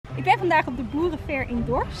Ik ben vandaag op de Boerenfair in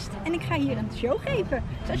Dorst en ik ga hier een show geven.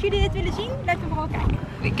 Dus als jullie dit willen zien, blijf vooral kijken.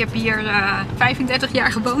 Ik heb hier 35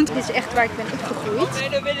 jaar gewoond. Dit is echt waar ik ben opgegroeid.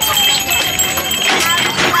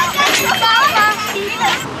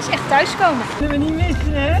 Het is echt thuiskomen. Dat we niet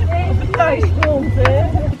missen, hè? Op het thuisgrond, hè?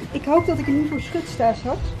 Ik hoop dat ik er niet voor schut sta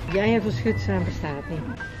straks. Jij hebt voor schutzaam bestaat niet.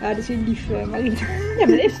 Ja, dat is heel lief, Marie. Ja, maar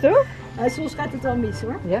dat is toch? Soms gaat het wel mis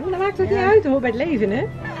hoor. Ja, maar dat maakt ook niet uit, dat hoort bij het leven, hè?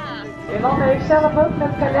 Mijn man heeft zelf ook met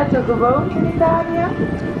Carletto gewoond in Italië.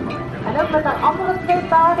 En ook met haar andere 2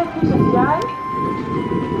 paarden, geef en jaar.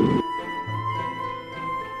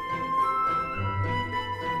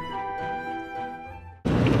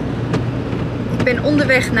 Ik ben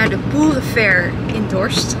onderweg naar de Boerenfair in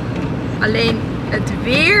Dorst. Alleen het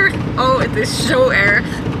weer, oh het is zo erg.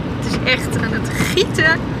 Het is echt aan het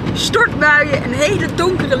gieten, stortbuien, een hele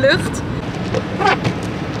donkere lucht.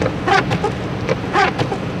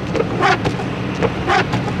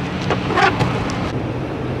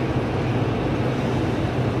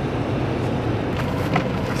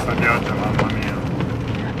 Mamma mia.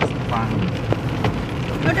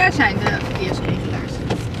 Oh, daar zijn de verkeersregelaars.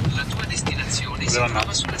 La tua destinazione si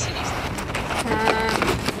trova sulla sinistra.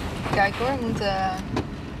 Kijk hoor, we moeten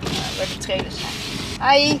bij de trailers zijn.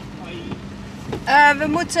 Hi. We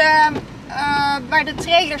moeten bij de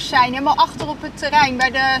trailers zijn, helemaal achter op het terrein,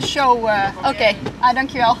 bij de show. Oké,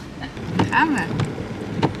 dankjewel. Daar gaan we.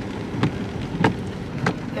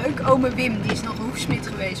 Leuk, ome Wim, die is nog hoefsmid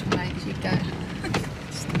geweest voor mij, die zie ik daar.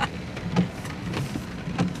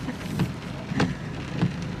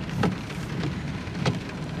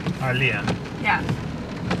 Adelaar. Ja.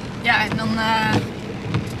 Ja, en dan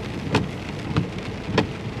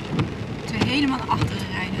moeten we helemaal naar achteren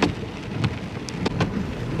rijden.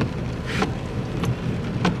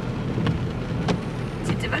 Het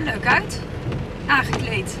ziet er wel leuk uit.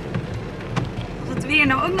 Aangekleed. Als het weer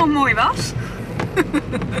nou ook nog mooi was.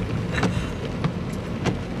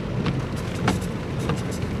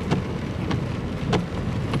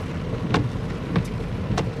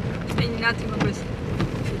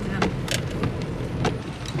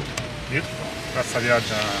 Hier, Casa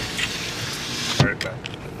Viaggia.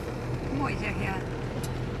 Mooi zeg, ja.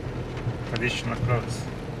 Traditional clothes.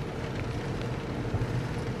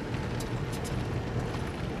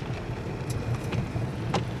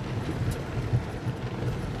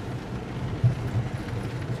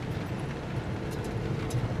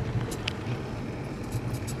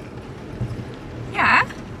 Ja,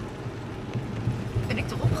 ben ik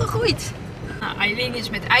toch opgegroeid. Nou, Eileen is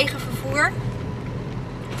met eigen vervoer.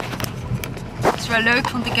 Het is wel leuk,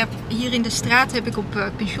 want ik heb hier in de straat heb ik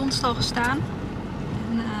op pensionstal gestaan.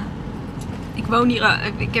 En, ik woon hier,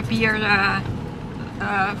 ik heb hier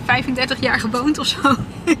 35 jaar gewoond of zo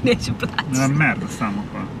in deze plaats. Nella merda stiamo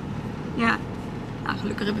qua. Ja, nou,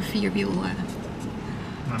 gelukkig hebben we 4-wiel.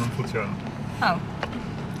 Maar non funziona. Oh,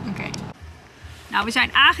 oké. Nou, we zijn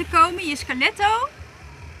aangekomen. Hier is Carletto.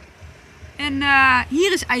 En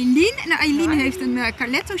hier is Eileen. En Eileen heeft een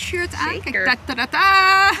Carletto shirt aan. Zeker. Kijk,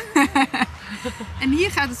 ta-ta-ta-ta. En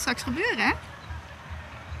hier gaat het straks gebeuren, hè?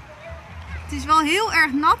 Het is wel heel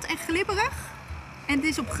erg nat en glibberig. En het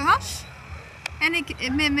is op gras. En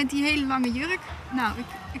ik met die hele lange jurk. Nou,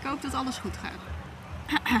 ik hoop dat alles goed gaat.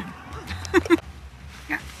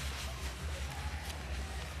 Ja.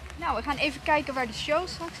 Nou, we gaan even kijken waar de show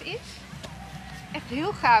straks is. Echt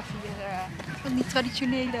heel gaaf hier. Van die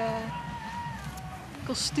traditionele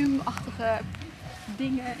kostuumachtige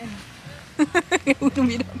dingen. En hoe noem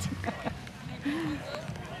je dat?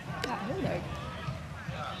 Ja, heel leuk.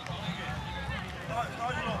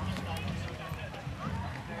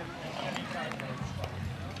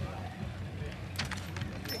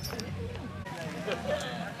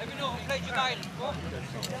 Heb je nog een beetje bij gekocht?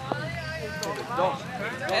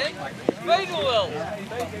 Hé? Weet nog wel.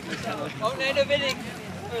 Oh nee, dat weet ik.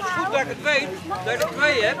 Het is goed dat ik het weet. Dat ik er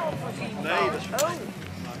 2 heb. Nee, dat is goed.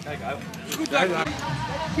 Kijk uit. Het is goed dat ik het weet.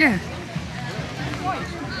 Ja.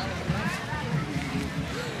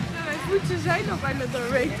 Mijn voeten zijn al bijna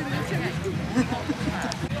doorweten.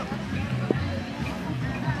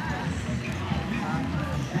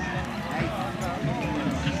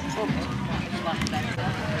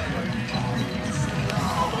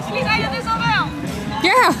 Jullie rijden dus al wel?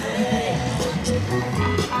 Ja.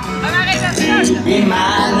 Maar waar even In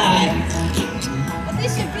my life. Wat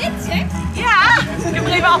is je wit, zeg? Ja! Ik heb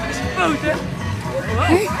er even afgespoten.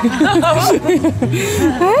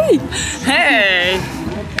 Hey. Hey!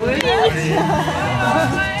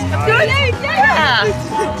 Doei! Ja!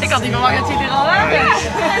 Ik had niet verwacht dat jullie er al waren.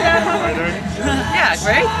 Ja, ik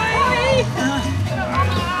weet.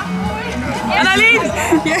 Annelies!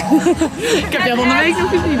 Ik heb jou van de week nog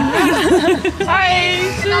gezien. Hoi!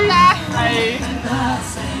 Nanda. Hoi!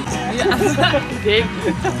 Ja.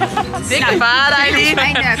 Dikke paarden, Dit is Eileen.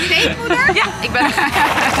 mijn peetmoeder. Ja, ik ben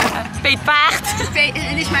peetpaard.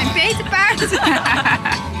 En dit is mijn petenpaard.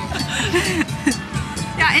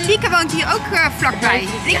 Ja, en Lieke woont hier ook vlakbij.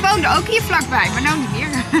 Ik woonde ook hier vlakbij, maar nou niet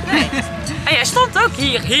meer. Nee. En jij stond ook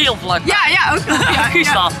hier heel vlakbij. Ja, ook nog. Ja,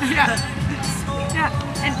 Gustav. Ja.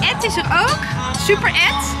 En Ed is er ook. Super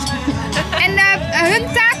Ed. En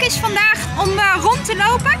hun taak is vandaag om rond te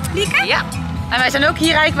lopen, Lieke? Ja. En wij zijn ook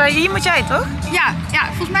hier eigenlijk, hier moet jij toch? Ja,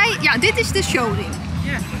 volgens mij, ja, dit is de showring.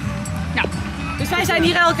 Ja. Ja. Dus wij zijn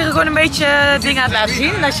hier elke keer gewoon een beetje dingen aan het laten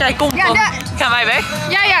zien. En als jij komt, Ja, dan gaan wij weg.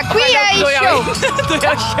 Ja, goeie show. Door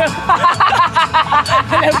jouw show.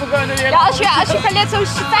 Ja, als je Carletto's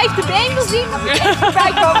 5e been wil zien, dan moet je even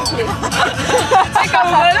voorbij komen. Ik kan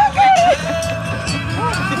wel oké.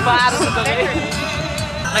 Die paarden zitten erin.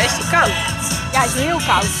 Maar is die koud? Ja, het is heel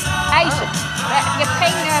koud. IJzer. Je hebt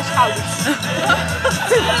geen schouders.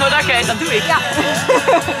 Zodat jij dat doe ik. Ja.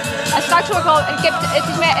 En straks ook wel, het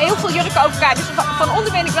is met heel veel jurken over elkaar, dus van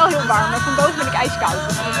onder ben ik wel heel warm, maar van boven ben ik ijskoud.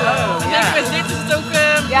 Dus Ja, met dit is het ook...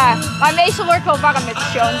 ja, maar meestal word ik wel warm met de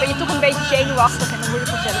show. Dan ben je toch een beetje zenuwachtig en dan word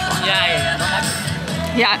je vanzelf warm. Ja, dan heb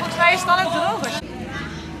je. Ja. Volgens mij is het dan ook droog.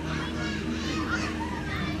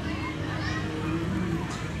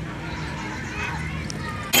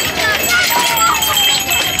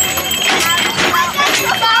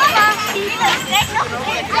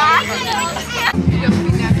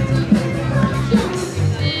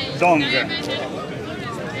 Dong.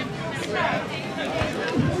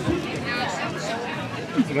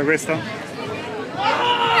 Cosa questa?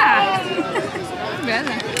 Ja.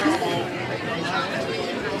 Bella.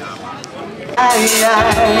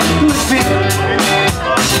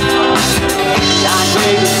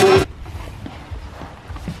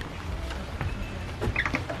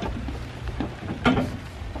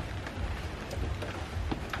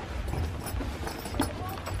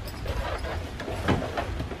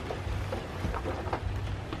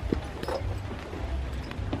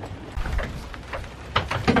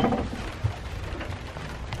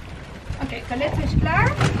 Oké, Carletto is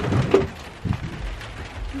klaar.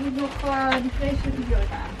 Je moet nog die vreselijke jurk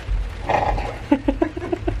aan.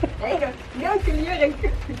 Nee, leuke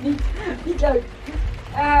jurk. niet leuk.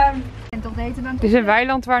 En toch heet het dan? Dit is een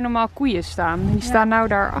weiland waar normaal koeien staan. Die staan nou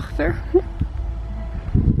daarachter.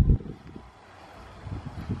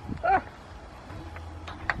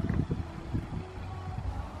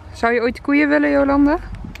 Zou je ooit koeien willen, Jolanda?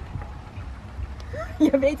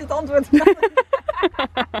 Je weet het antwoord.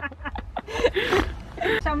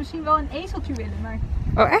 Ik zou misschien wel een ezeltje willen, maar...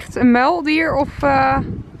 Oh echt? Een muildier of...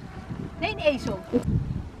 Nee, een ezel.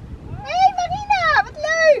 Hé Marina, wat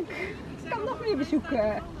leuk! Ik kan nog meer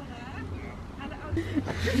bezoeken.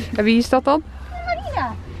 En wie is dat dan?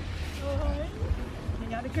 Marina.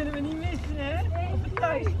 Ja, dat kunnen we niet missen, hè? Op het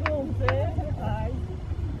thuisgrond, hè? Hi.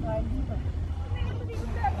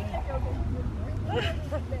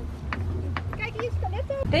 Kijk, hier is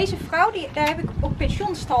Carletto. Deze vrouw, daar heb ik op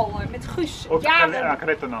pensionstal met Guus.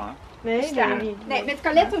 Carletto no, hè? Nee, nee, niet. Nee, met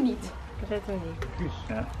Carletto niet. Carletto niet.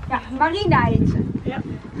 Ja. Ja, Marina heet ze. Ja.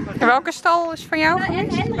 En welke stal is van jou? En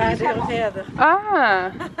Henry is Paarden haar man. verder. Ah.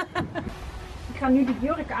 Ik ga nu de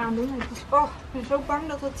jurk aandoen. Het is, ik ben zo bang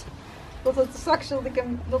dat het straks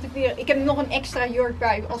ik heb nog een extra jurk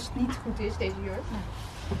bij als het niet goed is, deze jurk.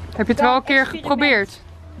 Heb je het wel een keer geprobeerd?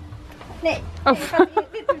 Nee, Oh.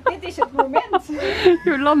 dit is het moment.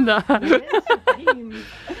 Jolanda.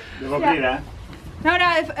 Devo aprire?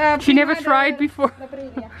 She never tried before.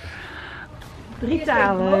 Drie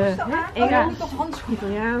talen. Engels, handschoenen.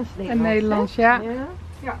 Italiaans, En Nederlands, ja.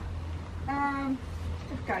 Ja.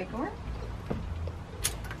 Even kijken hoor.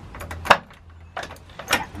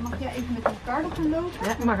 Ja, dan mag jij even met de kar op gaan lopen.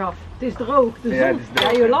 Ja, mag af. Het is droog. De zon. Ja, het is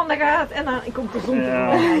droog. Ja, Jolanda gaat en dan komt de zon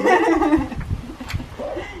Ja. tevoorschijn.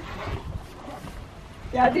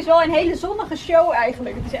 Ja, het is wel een hele zonnige show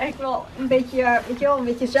eigenlijk. Het is eigenlijk wel een beetje, weet je wel, een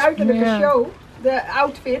beetje zuidelijke Ja. show. De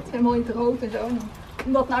outfit, helemaal in het rood en zo.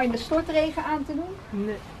 Om dat nou in de stortregen aan te doen.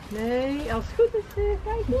 Nee, als het goed is,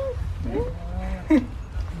 kijk eens.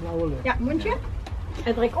 Ja, mondje.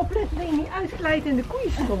 En dat ik opletten dat je niet uitglijdt in de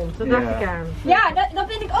koeienstront. Dat dacht ik aan. Ja, daar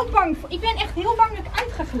ben ik ook bang voor. Ik ben echt heel bang dat ik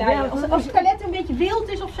uit ga glijden. Ja, Als Carletto een beetje wild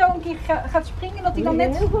is of zo, een keer gaat springen, dat hij dan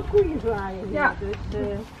net... heel veel koeien zwaaien. hier, Ja. Dus,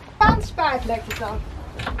 Spaans paard lijkt het dan.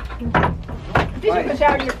 Het is ook een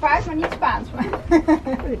zuidelijk paard, maar niet Spaans. Maar... ik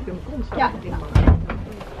heb hem constant. Ja.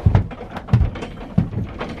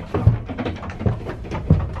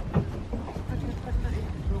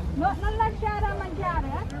 Non lasciare a mangiare,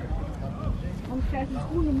 eh? Anders krijgt hij een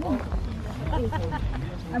groene mond.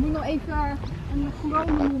 Hij moet nog even een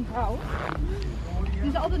gewone mond houden.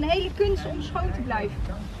 Het is altijd een hele kunst om schoon te blijven.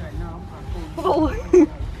 Vooral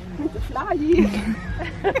met de vlaai hier.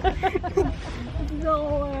 Het is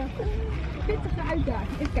wel een pittige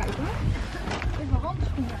uitdaging. Even kijken hoor. Even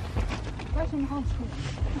handschoenen. Waar zijn mijn handschoenen?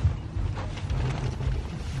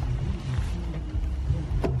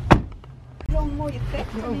 Wel een mooie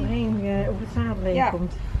effect. Overheen over het zadel heen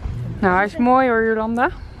komt. Nou, hij is mooi hoor, Jolanda.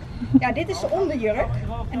 Ja, dit is de onderjurk.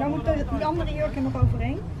 En dan moet die andere jurk er nog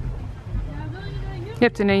overheen. Je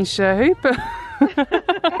hebt ineens heupen.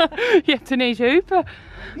 Je hebt ineens heupen.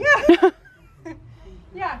 Ja.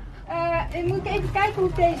 Ja. En moet ik even kijken hoe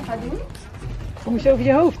ik deze ga doen. Kom eens over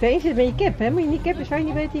je hoofd heen. Zit met je cap, hè? Moet je niet cappen, zou je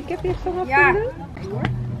niet weten je cap eerst vanaf Ja. doen?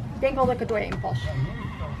 Ik denk wel dat ik er doorheen pas.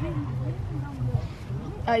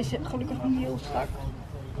 Hij is gelukkig niet heel strak.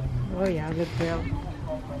 Oh ja, dat wel.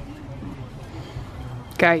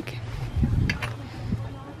 Kijk.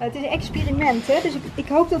 Het is een experiment, hè? Dus ik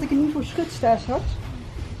hoop dat ik er niet voor schut sta straks.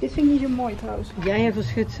 Dit vind ik niet zo mooi trouwens. Jij hebt een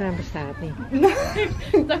schutzaam bestaat niet.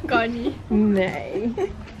 Dat kan niet. Nee.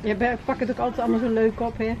 Je pakt het ook altijd allemaal zo leuk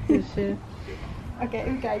op, hè? Dus, Oké,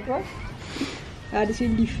 even kijken hoor. Ja, dat is heel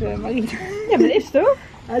lief, Marien. ja, maar dat is toch?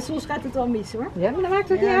 Ja, soms gaat het wel mis hoor. Ja, maar dat maakt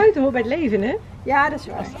het niet uit. Dat hoort bij het leven, hè? Ja, dat is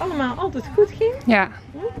waar. Als het allemaal altijd goed ging. Ja.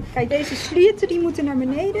 Kijk, deze slierten die moeten naar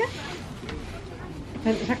beneden.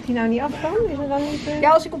 En zakt hij nou niet af dan? Is er dan niet... Ja,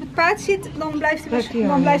 als ik op het paard zit, dan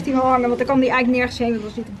blijft hij wel hangen. Want dan kan hij eigenlijk nergens heen, want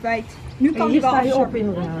dan zit ik bijt. Nu kan hij hier wel sta je op afzakken.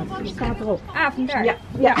 inderdaad. Je staat erop. Ah, vandaar. Ja.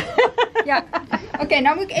 Ja. Ja. Oké,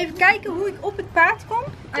 nou moet ik even kijken hoe ik op het paard kom.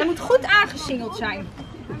 Hij moet goed aangesingeld zijn.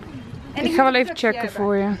 En Ik ga wel moet even een checken plukje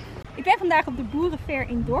voor je. hebben. Ik ben vandaag op de Boerenfair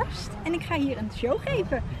in Dorst. En ik ga hier een show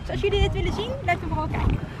geven. Dus als jullie dit willen zien, blijf me vooral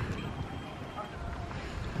kijken.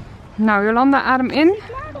 Nou, Jolanda, adem in.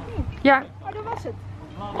 Klaar of niet? Ja. Oh, dat was het.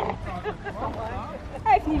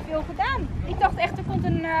 Hij heeft niet veel gedaan. Ik dacht echt, er komt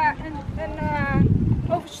een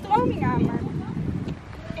overstroming aan, maar...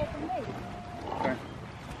 Nee.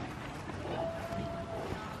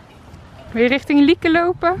 Wil je richting Lieke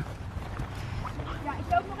lopen? Ja, ik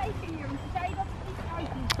loop nog even hier, want ze zei dat het niet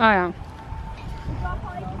uitliep. Ah ja. Ik wacht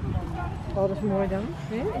wel even tot die karretjes, Oh, dat is mooi dan,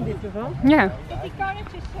 hè? In dit geval. Ja. tot die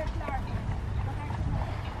karretjes klaar zijn.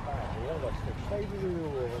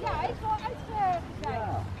 Ja, hij is wel uitgezaaid.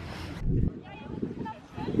 Ja, je moet knap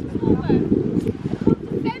zijn.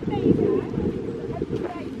 De vet ben je daar. Heb je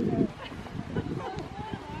tijd.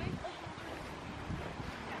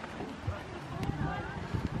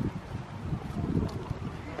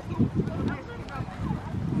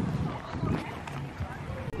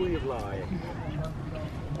 Goeie vlaaien.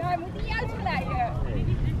 Ja, hij moet niet uitglijden.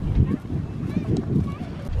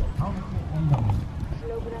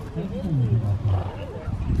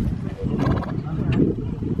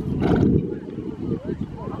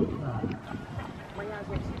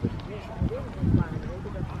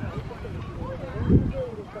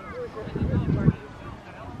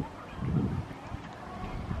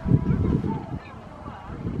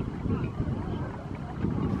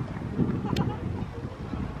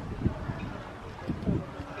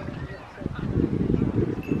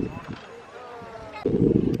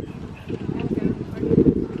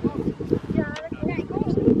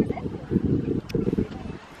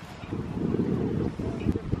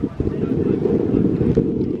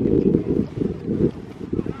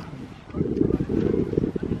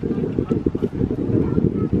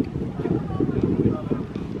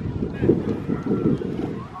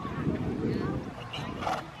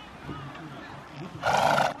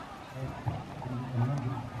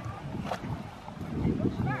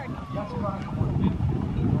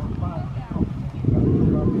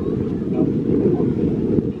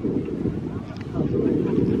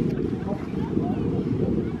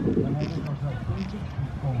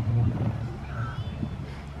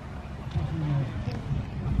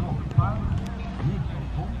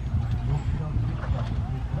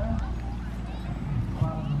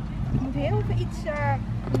 Ik moet heel even iets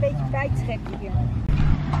een beetje bijtrekken hier.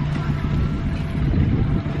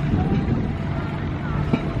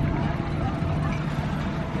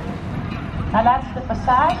 Nou, laat ze de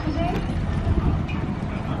passage zien.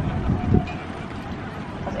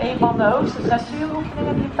 Dat is een van de hoogste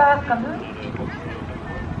dressuuroefeningen die een paard kan doen.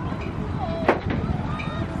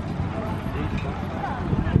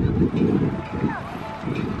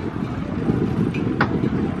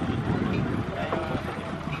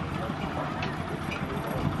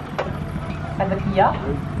 En de kia.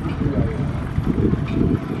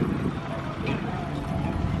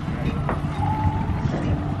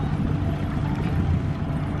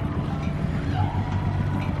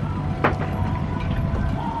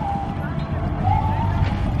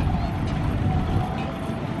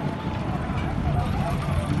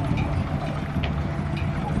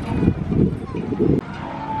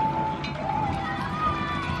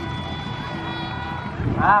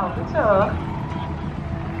 hoor.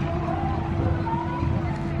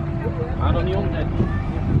 Maar nog niet om net.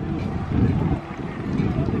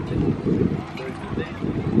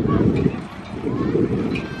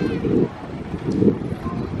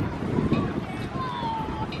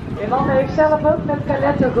 Mijn man heeft zelf ook met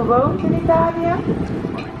Carletto gewoond in Italië.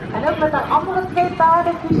 En ook met haar andere 2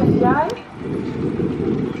 paarden, Guus en jij.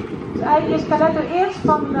 Dus eigenlijk is Carletto eerst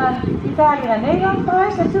van Italië naar Nederland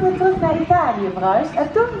verhuisd en toen weer terug naar Italië verhuisd.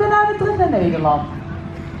 En toen daarna weer terug naar Nederland.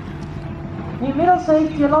 Inmiddels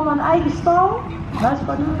heeft Jolanda een eigen stal, waar ze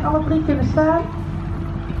gewoon nu alle 3 kunnen staan.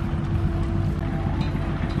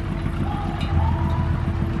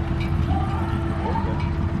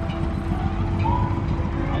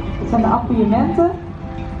 Dit zijn de appartementen.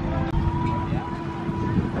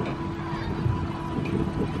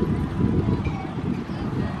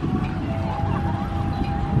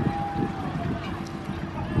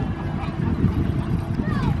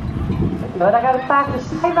 Daar gaat het paard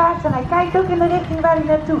dus zijwaarts en hij kijkt ook in de richting waar hij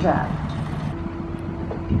naartoe gaat.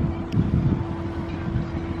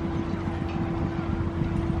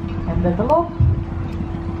 En de galop.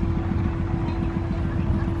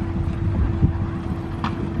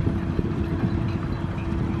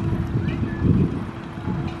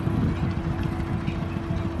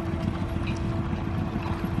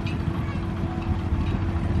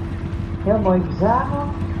 Heel mooi verzameld.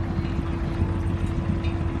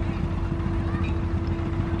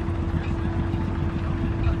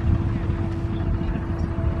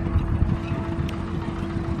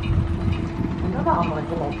 En dan de andere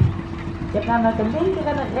galop. Je hebt namelijk een linker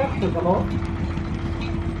en een rechter galop.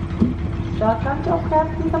 Daar kan je op gaan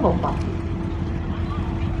die galop pakken.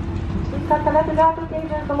 Misschien gaat Carletto daar ook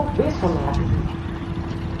even een galop wisselen.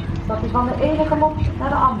 Dat hij van de ene galop naar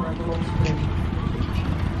de andere galop springt.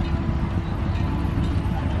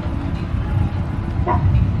 Ja.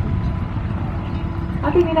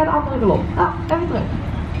 Dan ging hij naar de andere galop. Nou, even terug.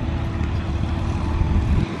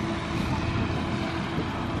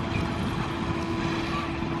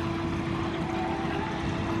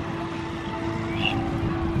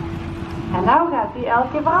 En nou gaat hij elke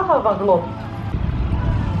keer veranderen van galop.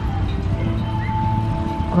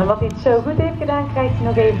 En wat hij het zo goed heeft gedaan, krijgt hij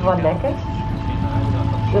nog even wat lekkers.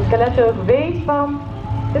 Dat Carletto ook weet van,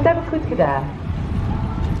 dit heb ik goed gedaan.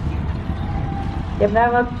 Je hebt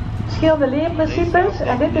namelijk verschillende leerprincipes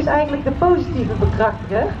en dit is eigenlijk de positieve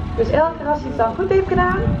bekrachtiger. Dus elke keer als hij het dan goed heeft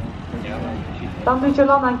gedaan, dan doet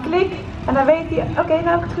Jolanda een klik en dan weet hij, oké, nou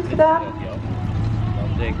heb ik het goed gedaan. Dan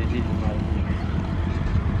betekent het niet.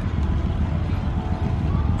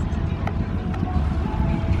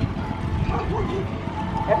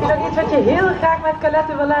 Heb je nog iets wat je heel graag met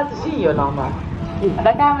Carletto wil laten zien, Jolanda? En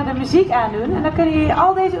dan gaan we de muziek aandoen en dan kun je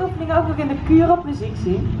al deze oefeningen ook nog in de kuur op muziek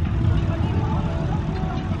zien.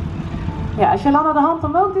 Ja, als Jolanda de hand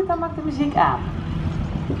omhoog doet, dan maakt de muziek aan.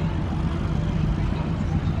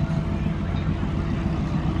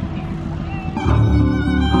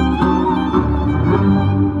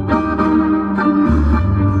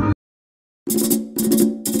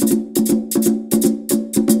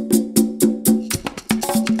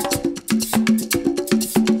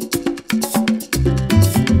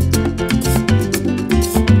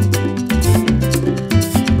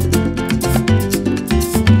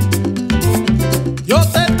 Yo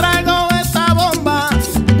te traigo esta bomba.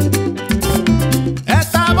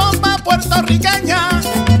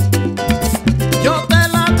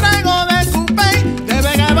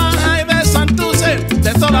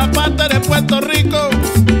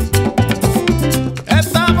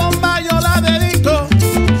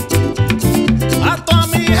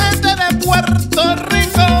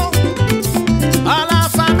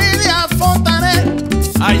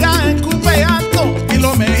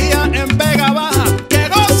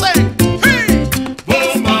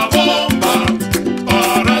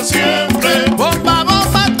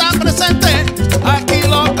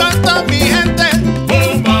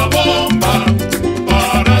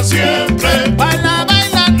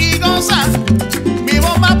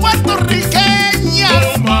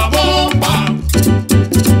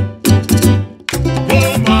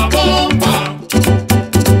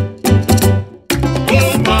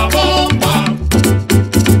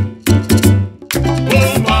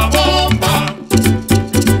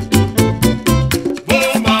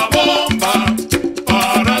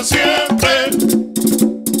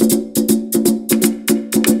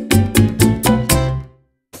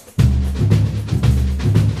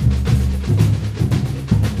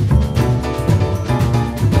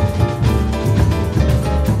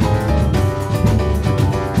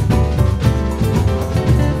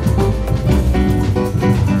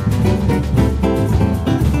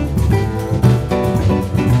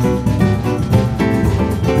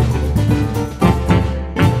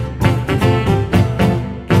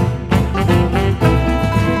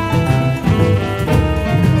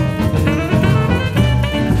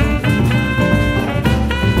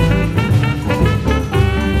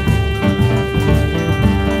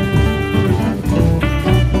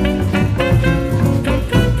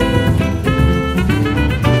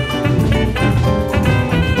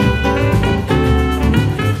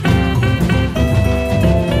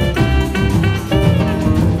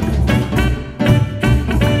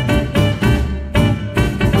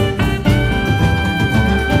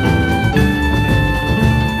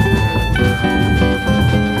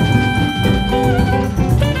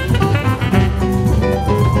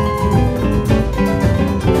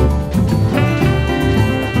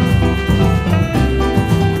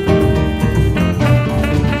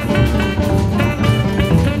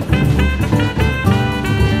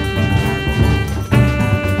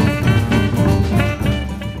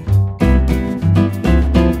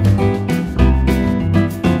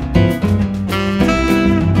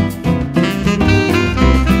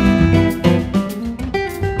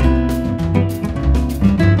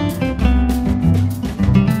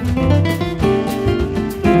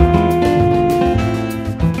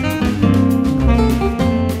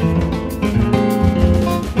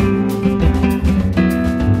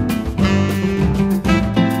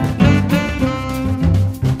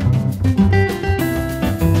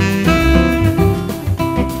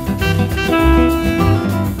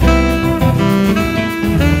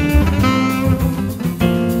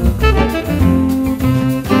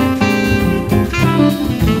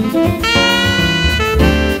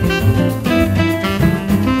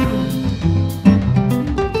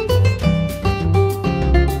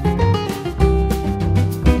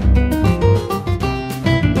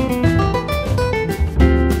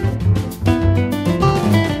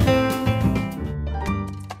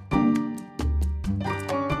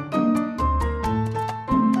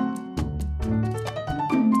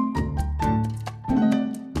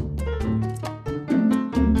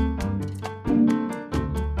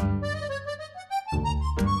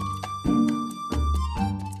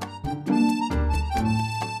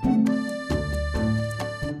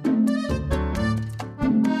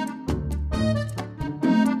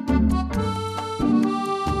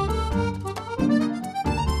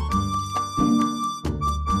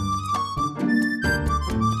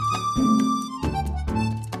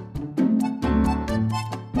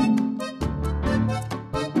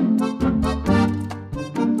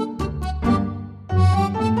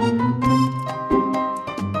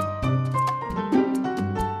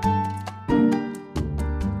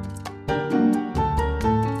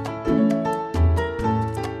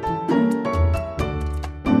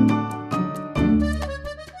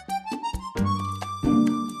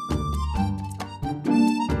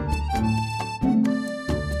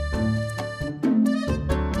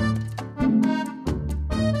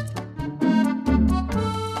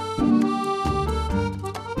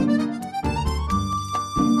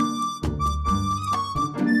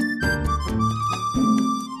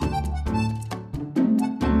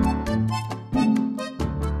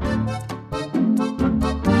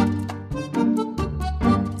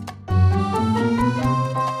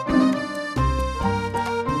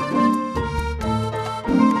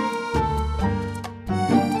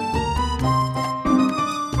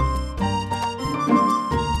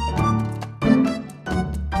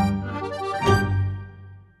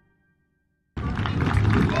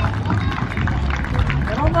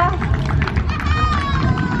 halen.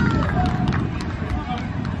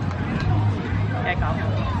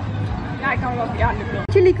 Ja, ik kan wel. Ja,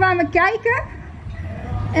 lukt. Jullie kwamen kijken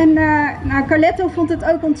en nou, Carletto vond het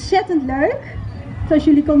ook ontzettend leuk. Zoals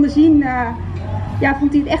jullie konden zien, ja,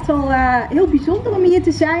 vond hij het echt wel heel bijzonder om hier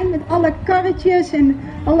te zijn met alle karretjes en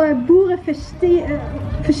alle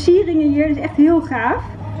boerenversieringen hier. Dat is echt heel gaaf.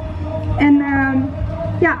 En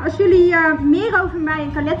ja, als jullie meer over mij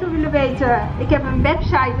en Carletto willen weten, ik heb een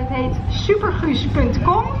website, dat heet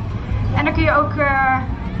superguus.com. En dan kun je ook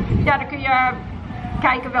ja, dan kun je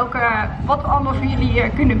kijken wat we allemaal voor jullie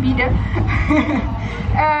kunnen bieden.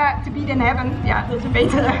 Te bieden hebben. Ja, dat is een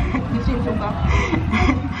betere zin van dat.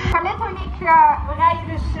 Carletto en ik, we rijden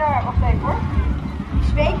dus, wacht even hoor.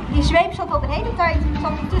 Die zweep zat al de hele tijd,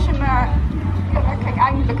 zat tussen me. Kijk,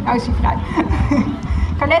 eindelijk, nou is hij vrij.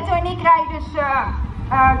 Carletto en ik rijden dus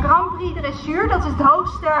Grand Prix dressuur. Dat is het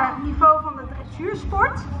hoogste niveau van de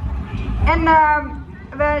dressuursport. En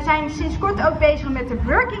we zijn sinds kort ook bezig met de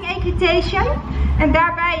working equitation. En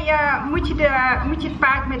daarbij moet je het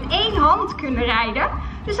paard met één hand kunnen rijden.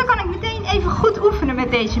 Dus dan kan ik meteen even goed oefenen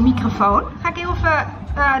met deze microfoon. Ga ik heel even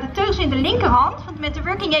de teugels in de linkerhand. Want met de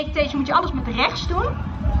working equitation moet je alles met rechts doen.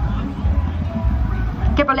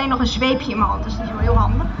 Ik heb alleen nog een zweepje in mijn hand, dus dat is wel heel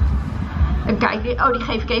handig. En kijk, die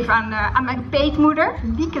geef ik even aan mijn peetmoeder,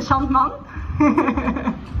 Lieke Zandman.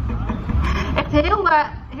 Echt heel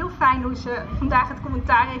fijn hoe ze vandaag het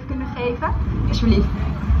commentaar heeft kunnen geven. Alsjeblieft.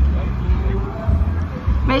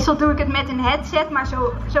 Meestal doe ik het met een headset, maar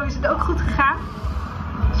zo is het ook goed gegaan.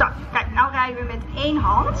 Zo, kijk, nou rijden we met één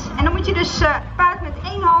hand. En dan moet je dus paard met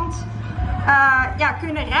één hand ja,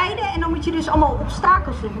 kunnen rijden. En dan moet je dus allemaal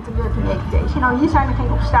obstakels doen met de working equitation. Nou, hier zijn er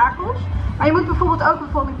geen obstakels. Maar je moet bijvoorbeeld ook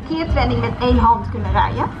een keertwending met één hand kunnen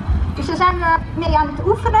rijden. Dus daar zijn we mee aan het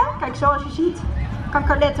oefenen. Kijk, zoals je ziet kan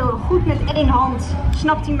Carletto goed met één hand,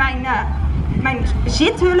 snapt hij mijn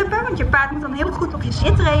zithulpen. Want je paard moet dan heel goed op je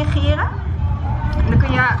zit reageren. En dan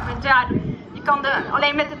kun je, ja, je kan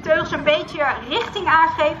alleen met de teugels een beetje richting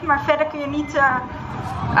aangeven, maar verder kun je niet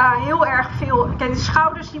heel erg veel. Kijk, de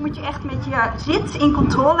schouders die moet je echt met je zit in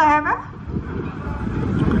controle hebben.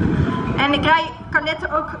 En ik rij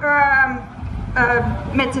Carletto ook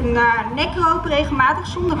met een nekroop regelmatig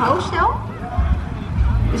zonder hoogstel.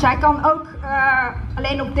 Dus hij kan ook,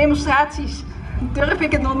 alleen op demonstraties durf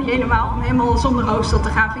ik het nog niet helemaal, om helemaal zonder hoogstel te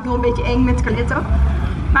gaan. Vind ik nog een beetje eng met Carletto.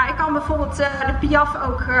 Maar ik kan bijvoorbeeld de piaf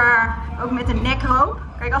ook met een nekroop.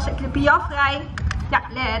 Kijk, als ik de piaf rijd, ja,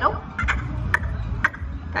 let op.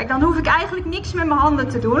 Kijk, dan hoef ik eigenlijk niks met mijn handen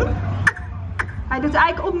te doen. Hij doet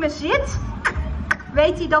eigenlijk op mijn zit,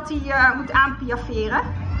 weet hij dat hij moet aanpiafferen.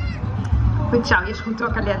 Goed zo, is goed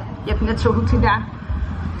hoor, Carletto. Je hebt het net zo goed gedaan.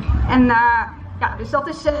 En ja, dus dat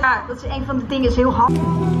is een van de dingen, is heel handig.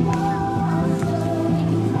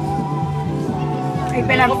 Ik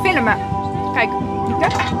ben aan het filmen. Kijk, Lieke.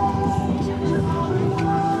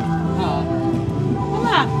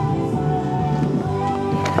 Mama.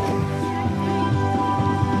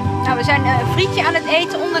 Nou, we zijn een frietje aan het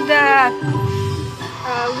eten onder de,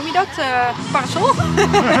 hoe noem je dat, parasol.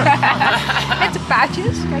 Met de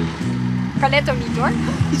paardjes. Kijk, Carletto niet hoor.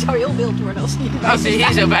 Die zou heel wild worden als hij niet Als hij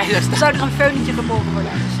hier zo bij zou staan. Dan zou er een veulentje geboren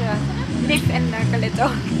worden. Dus Liv en Carletto.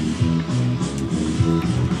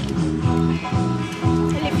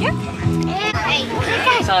 Livje?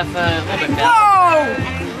 Ik zal even Robert bellen. Wow!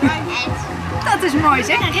 Dat is mooi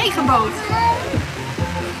zeg, een regenboot.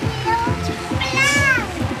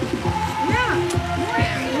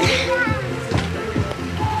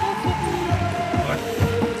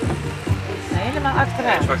 Helemaal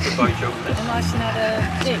achteruit. Zwarte bandje ook. En als je naar de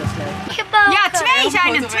trailers loopt. Ja, twee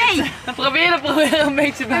zijn er, twee. Dan proberen een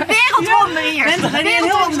beetje bij. Een wereldwonder hier. Een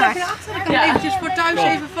wereldwonder. Dan kan eventjes voor thuis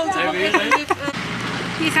even een foto van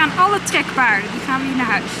Hier gaan alle trekpaarden, die gaan we hier naar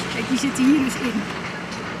huis. Kijk, die zitten hier dus in.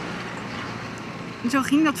 En zo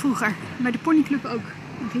ging dat vroeger. Bij de ponyclub ook.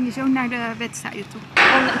 Dan ging je zo naar de wedstrijden toe.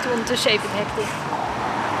 En toen ondertussen even het hek dicht.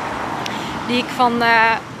 Die ik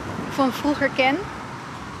van vroeger ken.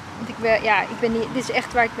 Want dit is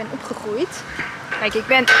echt waar ik ben opgegroeid. Kijk, ik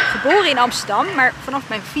ben geboren in Amsterdam, maar vanaf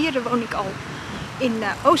mijn 4e woon ik al in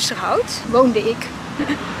Oosterhout. Woonde ik.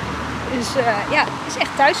 Dus ja, het is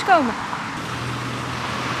echt thuiskomen.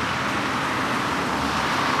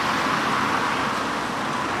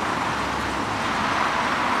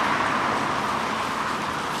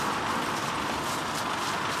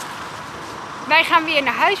 Wij gaan weer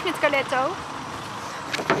naar huis met Carletto.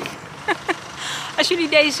 Als jullie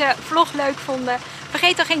deze vlog leuk vonden,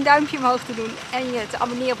 vergeet dan geen duimpje omhoog te doen en je te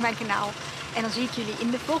abonneren op mijn kanaal. En dan zie ik jullie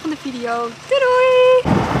in de volgende video. Doei doei!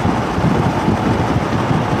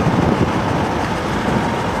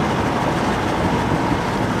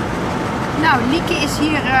 Nou, Lieke is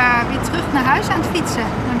hier weer terug naar huis aan het fietsen.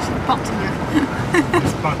 Langs het pad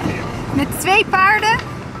hier. Met 2 paarden.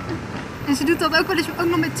 En ze doet dat ook wel eens ook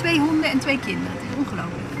nog met 2 honden en 2 kinderen. Het is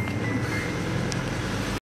ongelooflijk.